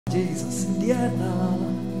Jesus, Diana,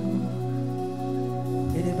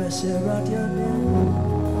 in the best radio.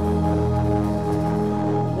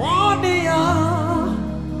 Wania,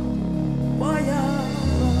 Waya,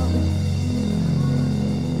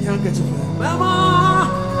 young get to Mama,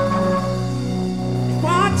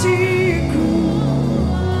 Quachiku,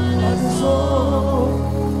 so.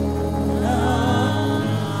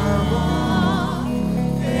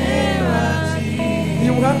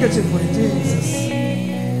 You can't get it for Jesus.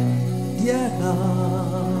 Diana,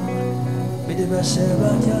 me the best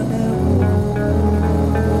Diana.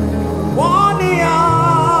 Wania,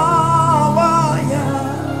 Waya,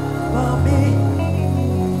 Mami,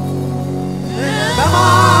 Mama,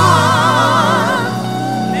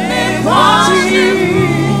 me party,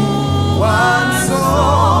 one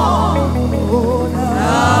song,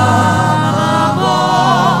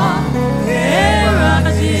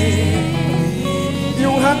 you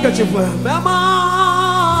have got your Mama.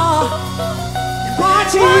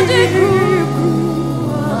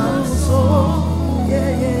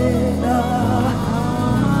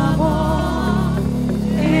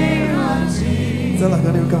 Stella,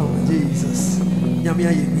 can you come, Jesus?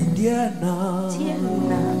 Yamia, Diana,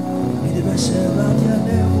 be the best ever,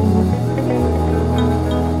 Diana.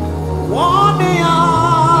 One day,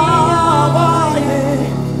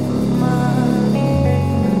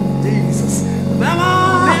 Jesus, Mama.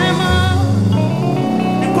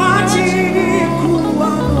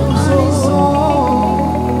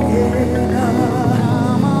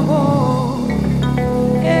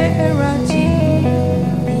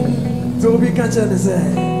 So we can say,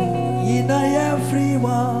 free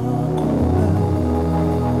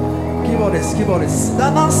keyboardist.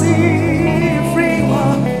 Danasi free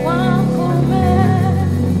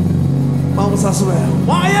Mama Sasue.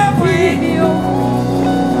 Why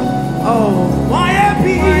oh, why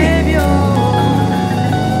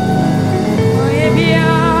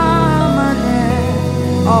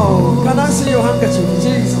oh, can I see your handkerchief,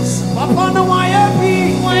 Jesus? Papa, no, why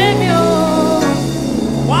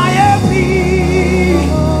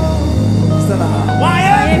Stella, why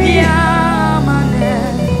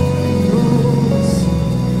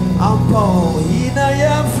I'm Paul, in a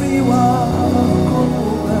free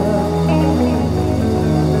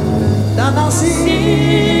Danasi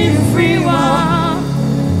free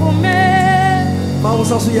Mama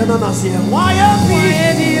Sasue, Danasi, why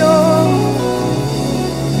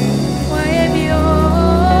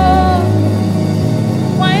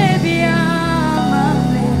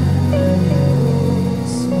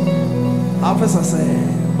Officer say,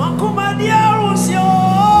 Makuma Diarusio,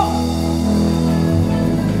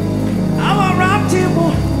 I'm a raptibo.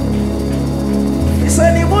 He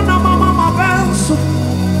said, he won't know Mama Bansu.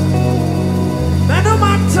 No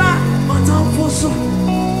matter, Madame Fosso.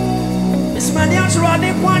 Miss Mania's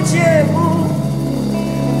running one year.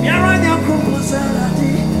 Yaranya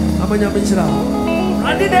Kumusarati, Amanya Michra. I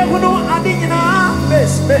didn't know I didn't know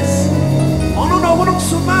best. Ono no one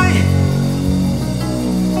sumai.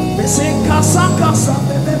 Sing kasa,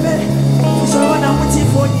 baby. So when I'm waiting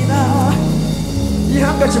for you now, you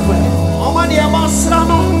have got your way. Oh, my dear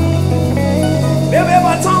Masrano, baby,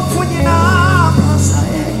 what time for you now?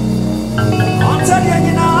 I'll tell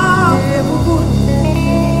you now,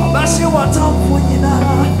 I'll ask you what time for you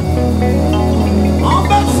now. I'm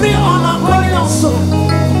back free on a calling also.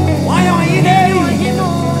 Why are you there?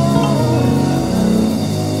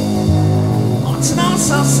 What's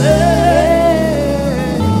nonsense?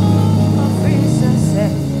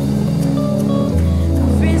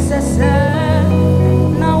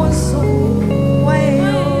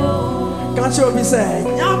 Can't you be saying,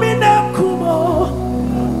 Yamina Kumo,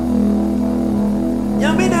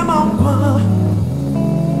 Yamina Mampa,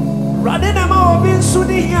 Radina Mobin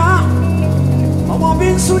Sudia,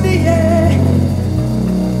 Mobin Sudia,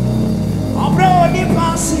 Obroni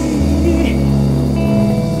Passi,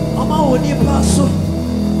 Amawoni Passo,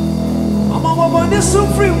 Amawoni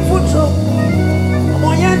Sufri Futo,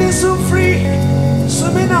 Amoyani Sufri,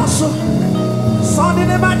 Suminaso, Sunday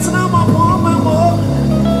the Batina Mamo.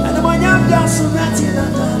 I'm just so ready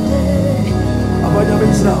that day. About your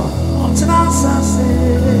business now. I'm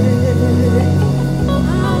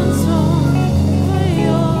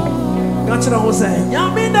got you know say,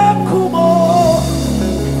 Yamina Kumo,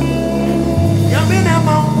 Yamina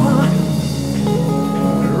Mama,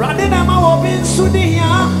 Radina Mawabin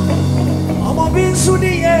Sudia, Amobin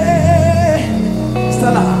Sudia,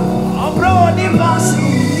 Stella, Obroni Passi,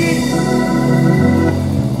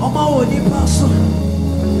 Omawoni Passo.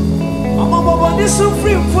 I'm a so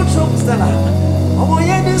free for Stella. I'm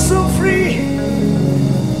a so free.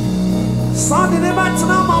 Sunday the matter,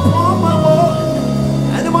 I'm a poor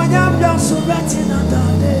and my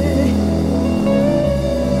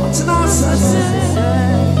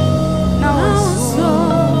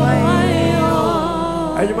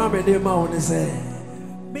I remember the mountain say,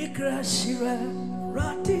 Mikrashira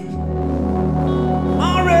Rati,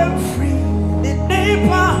 I'm free, the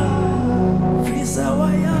neighbor,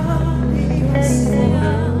 Frisawaya,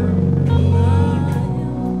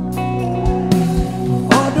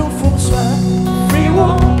 Order for free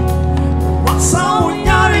walk, what's on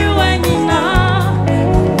Yari when you know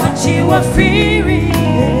what you were free.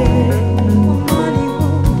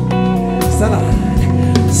 Stella,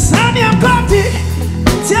 Sanya Party.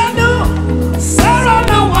 Sarah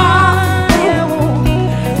no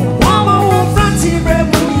Mama won't fancy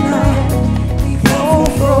Remina.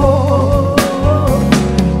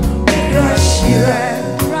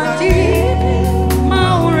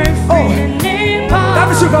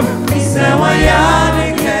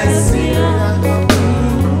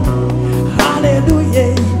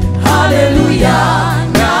 Hallelujah, hallelujah.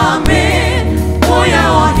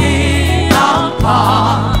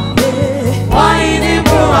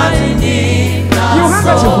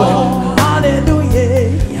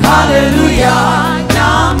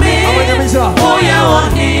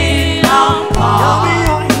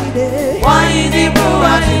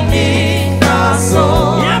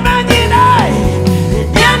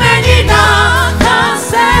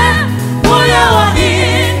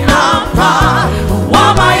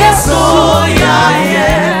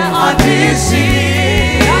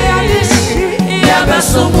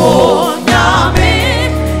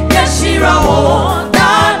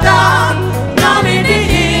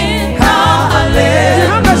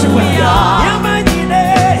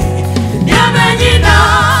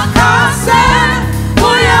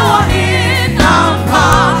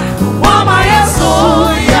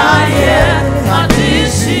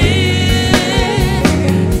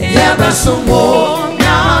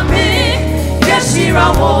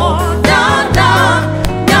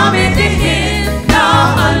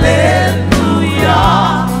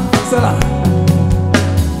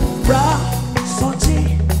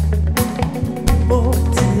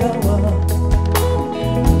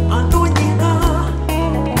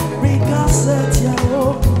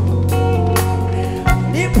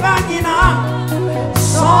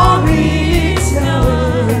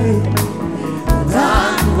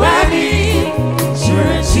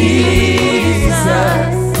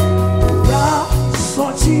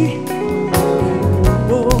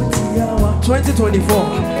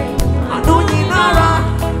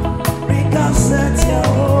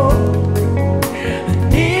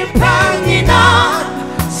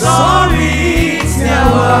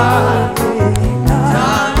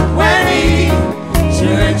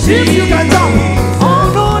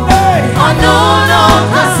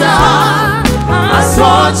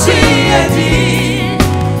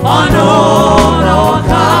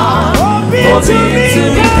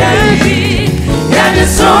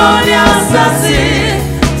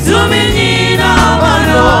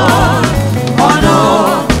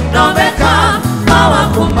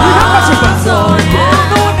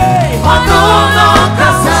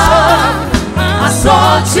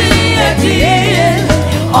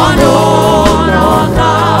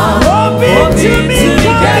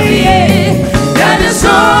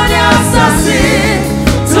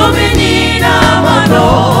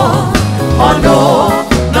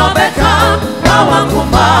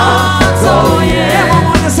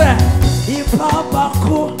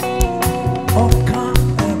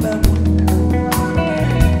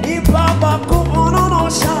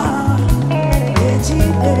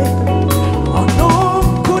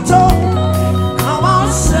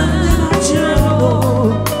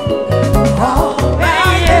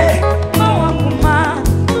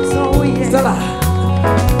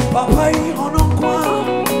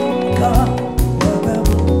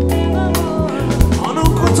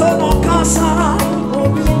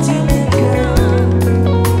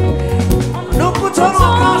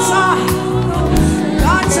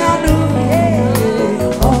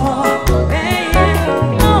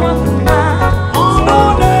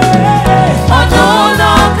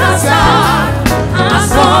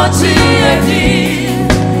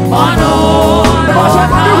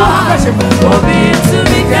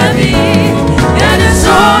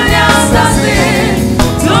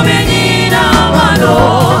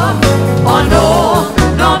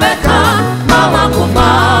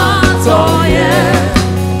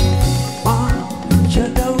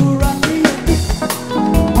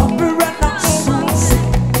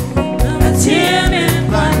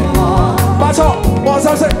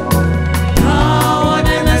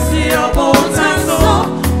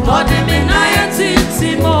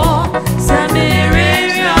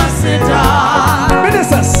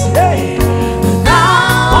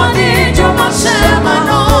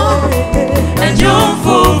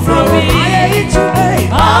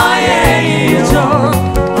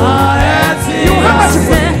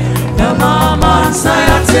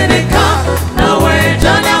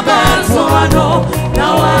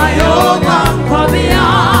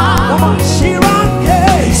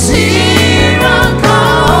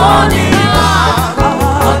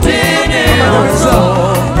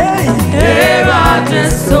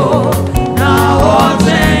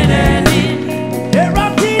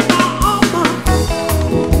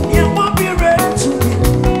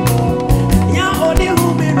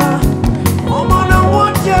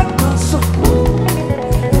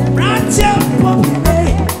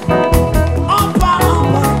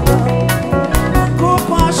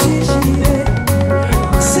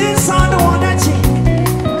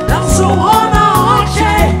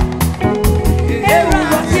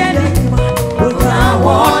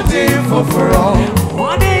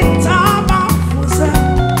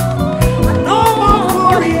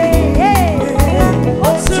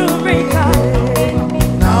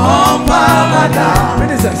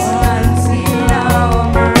 Jesus.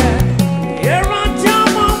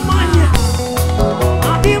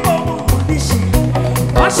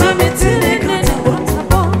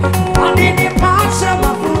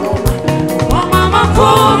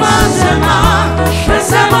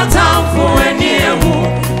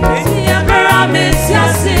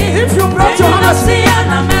 If you brought your hands,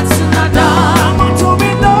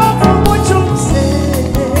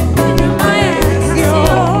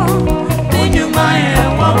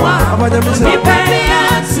 Be